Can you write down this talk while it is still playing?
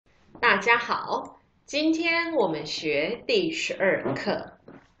家好，今天我们学第12课，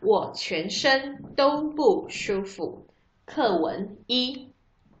我全身都不舒服。课文1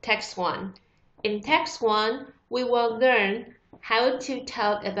 Text 1 In Text 1, we will learn how to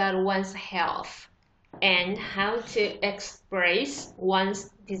talk about one's health and how to express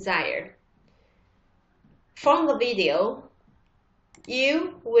one's desire. From the video,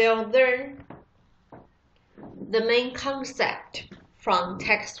 you will learn the main concept from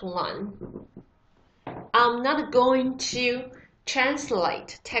text 1. I'm not going to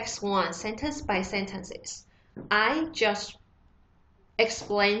translate text 1 sentence by sentences. I just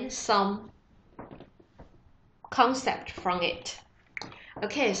explain some concept from it.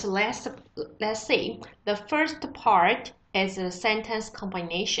 Okay, so let's see. The first part is a sentence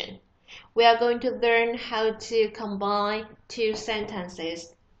combination. We are going to learn how to combine two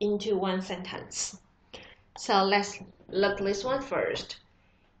sentences into one sentence. So let's look this one first.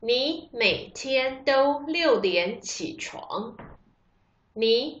 你每天都6点起床。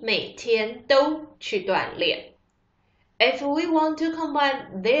你每天都去锻炼。If we want to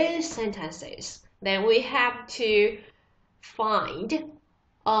combine these sentences, then we have to find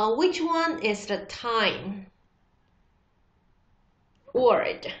which one is the time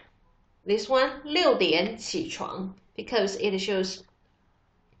word. This one, 6点起床, because it shows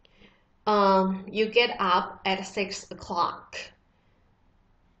you get up at 6 o'clock.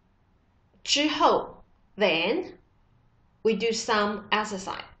 之后 then we do some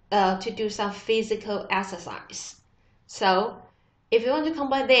exercise, to do some physical exercise. So if you want to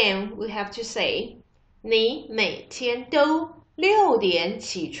combine them, we have to say 你每天都6点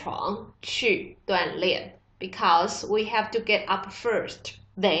起床去锻炼 because we have to get up first,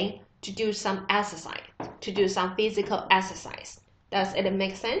 then to do some exercise, to do some physical exercise. Does it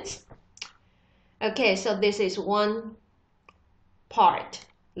make sense? Okay, so this is one part.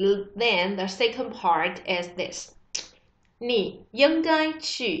 Then the second part is this. 你应该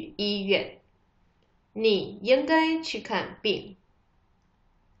去医院。你应该去看病。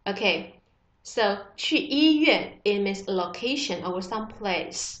Okay, so 去医院 it means a location or some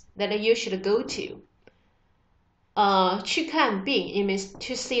place that you should go to. 去看病 it means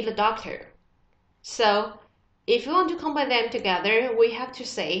to see the doctor. So if you want to combine them together, we have to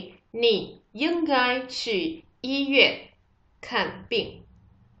say 你应该去医院看病。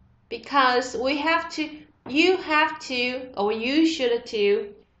Because we have to, you have to, or you should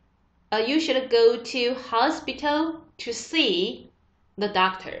go to hospital to see the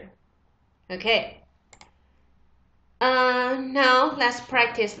doctor. Okay. Now let's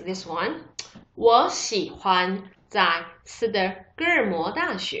practice this one. 我喜欢在斯德哥尔摩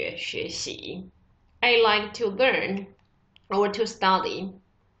大学学习。I like to learn or to study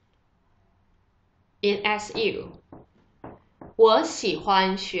in SU. 我喜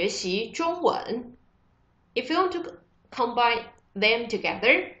欢学习中文。If you want to combine them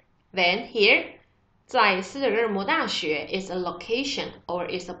together, then here, 在斯德哥尔摩大学 is a location or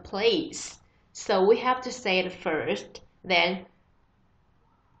is a place. So we have to say it first, then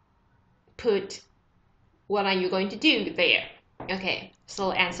put what are you going to do there. Okay, so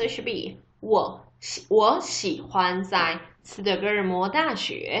the answer should be 我喜欢在斯德哥尔摩大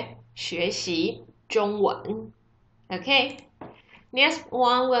学学习中文。Okay. Next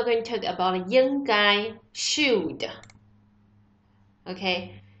one, we're going to talk about 应该 should. Okay.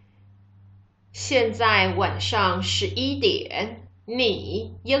 现在晚上11点，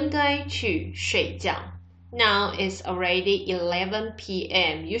你应该去睡觉。Now it's already 11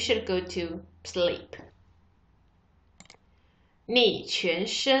 p.m. You should go to sleep. 你全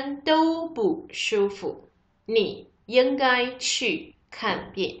身都不舒服，你应该去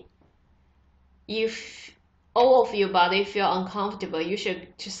看病。If all of your body feel uncomfortable, you should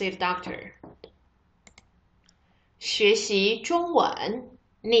to see the doctor. 学习中文，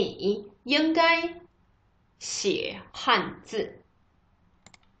你应该写汉字。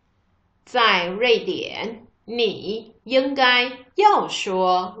在瑞典，你应该要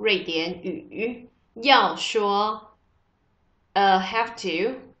说瑞典语，要说have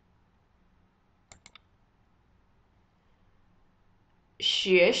to.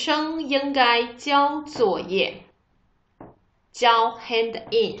 学生应该交作业，交 hand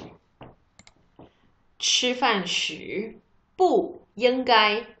in。吃饭时不应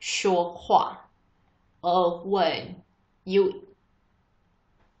该说话。When you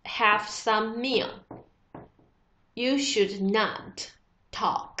have some meal, you should not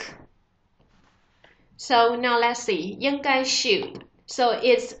talk. So now let's see. 应该 should. So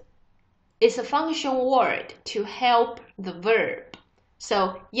it's a function word to help the verb.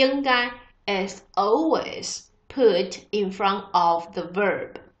 So 应该 is always put in front of the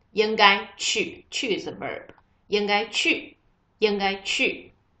verb. 应该去 is a verb 应该去应该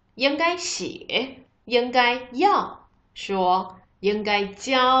去应该写应该要说应该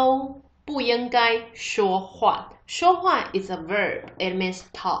教不应该说话说话 is a verb it means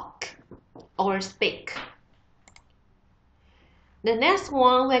talk or speak the next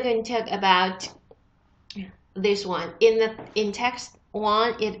one we're going to talk about this one in text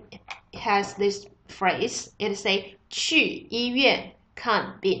one it has this phrase it say 去医院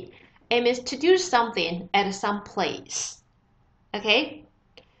看病 it means to do something at some place okay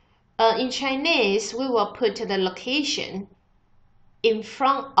in Chinese we will put the location in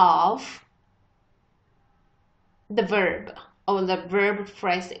front of the verb or the verb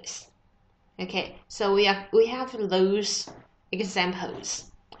phrases okay so we have those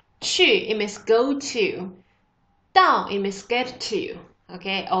examples 去 it means go to 到 it means get to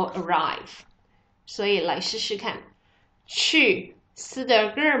okay or arrive 所以来试试看去斯德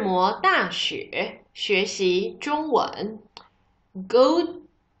哥尔摩大学学习中文 go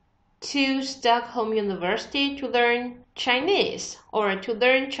to Stockholm University to learn Chinese or to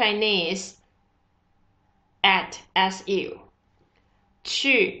learn Chinese at SU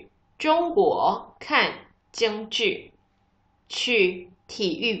去中国看京剧去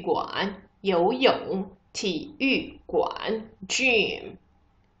体育馆游泳体育馆 gym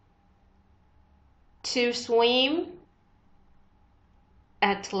to swim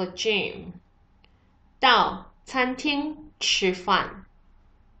at the gym 到餐厅吃饭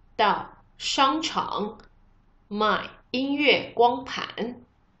到商场买音乐光盘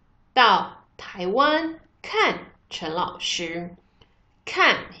到台湾看陈老师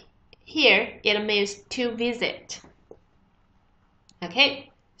看 here it means to visit okay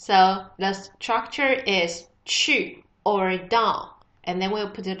so the structure is 去 or 到 and then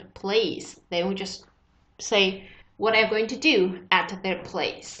we'll put it place then we'll just say what I'm going to do at their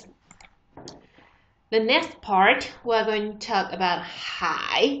place the next part we're going to talk about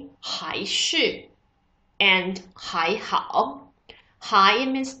还是 and 还好还 it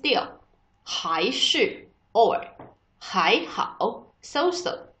means still 还是 or 还好 so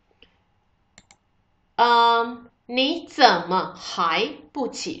你怎么还不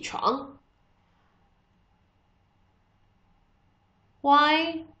起床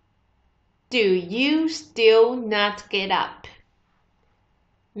Why do you still not get up?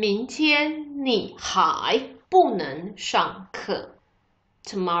 明天你还不能上课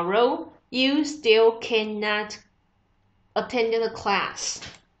Tomorrow you still cannot attend the class.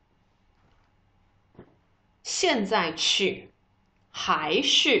 现在去还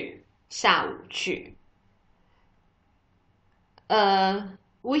是下午去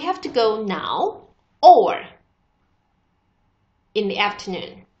we have to go now or in the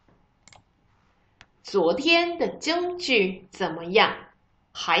afternoon. 昨天的京剧怎么样？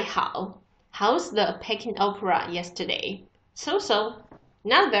还好。How's the Peking opera yesterday? So.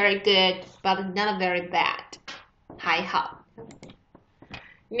 Not very good, but not very bad. 还好。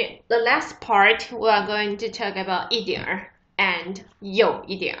The last part, we are going to talk about 一点 and 有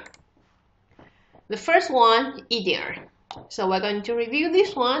一点 The first one, 一点 So we're going to review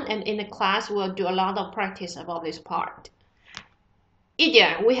this one, and in the class, we'll do a lot of practice about this part. 一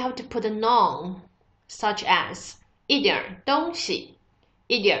点 we have to put a noun, such as 一点东西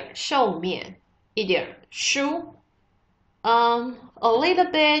一点寿面一点书a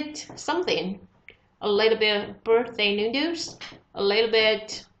little bit something, a little bit birthday noodles, a little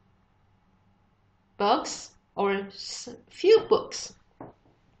bit books, or few books.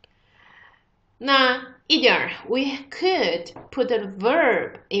 那一点 we could put a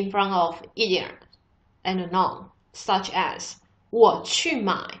verb in front of 一点 and a noun, such as 我去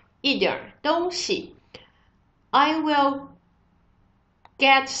买一点东西 I will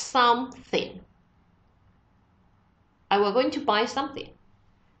get something. I will going to buy something.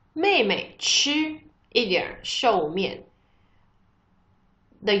 妹妹吃一点寿面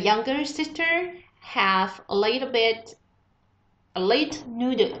The younger sister have a late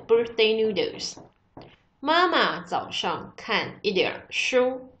noodle, birthday noodles. 妈妈早上看一点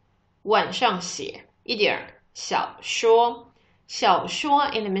书晚上写一点小说小说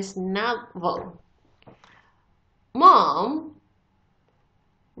it means novel. Mom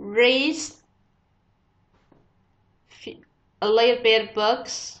reads a little bit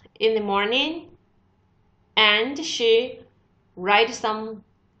books in the morning and she writes some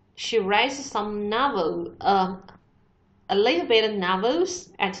novel a little bit of novels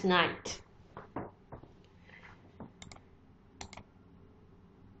at night.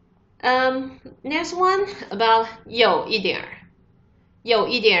 Next one about 有一点有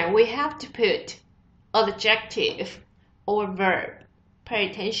一点 we have to put adjective or verb pay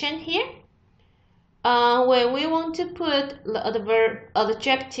attention here. When we want to put the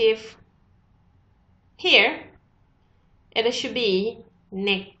adjective here, it should be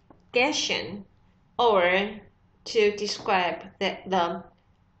negation or to describe the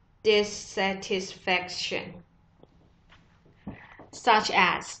dissatisfaction, such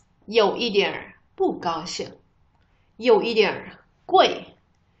as 有一点不高兴，有一点贵，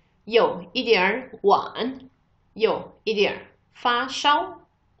有一点晚，有一点发烧。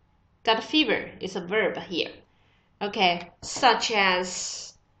Got fever is a verb here. Okay, such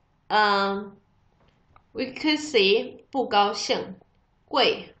as we could say 不高兴，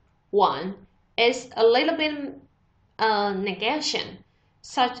贵，晚 is a little bit negation.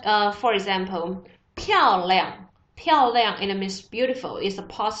 Such for example, 漂亮，漂亮 it means beautiful is a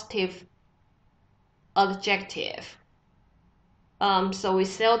positive adjective. So we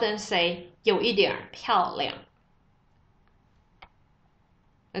seldom say 有一点漂亮。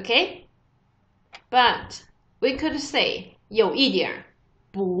Okay, but we could say 有一点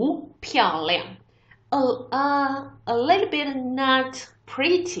不漂亮。A little bit not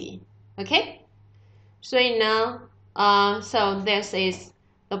pretty. Okay, 所以呢so this is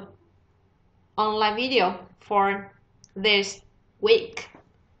the online video for this week.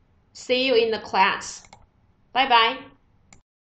 See you in the class. Bye bye.